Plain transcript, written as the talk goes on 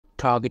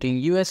targeting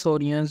US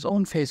audience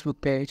on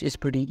Facebook page is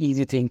pretty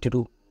easy thing to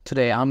do.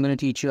 Today, I'm going to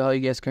teach you how you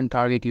guys can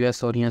target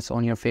US audience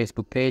on your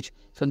Facebook page.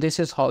 So this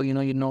is how,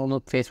 your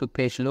normal Facebook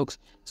page looks.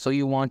 So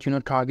you want,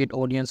 target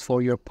audience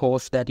for your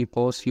post that you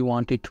post. You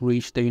want it to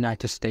reach the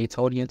United States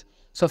audience.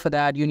 So for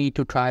that, you need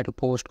to try to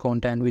post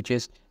content which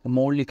is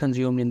morely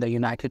consumed in the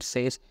United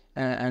States.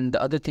 And the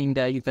other thing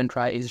that you can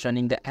try is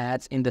running the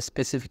ads in the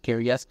specific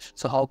areas.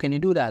 So how can you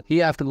do that?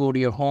 You have to go to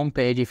your home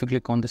page. If you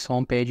click on this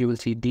home page, you will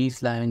see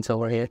these lines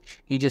over here.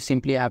 You just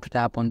simply have to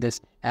tap on this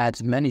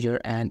ads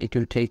manager and it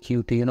will take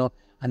you to,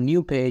 a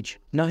new page.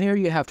 Now here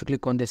you have to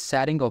click on this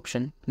setting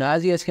option. Now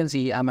as you guys can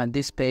see, I'm at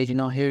this page.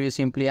 Here you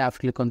simply have to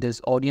click on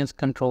this audience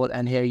control,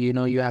 and here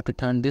you have to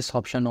turn this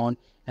option on,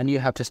 and you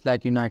have to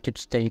select United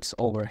States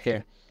over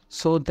here.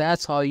 So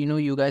that's how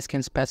you guys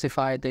can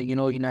specify the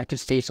United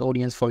States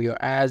audience for your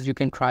ads. You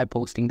can try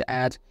posting the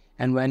ads,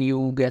 and when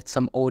you get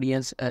some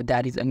audience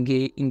that is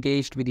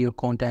engaged with your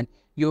content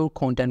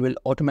will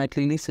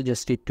automatically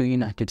suggest it to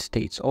United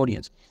States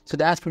audience. So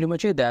that's pretty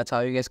much it. That's how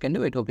you guys can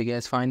do it. Hope you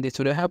guys find this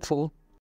video helpful.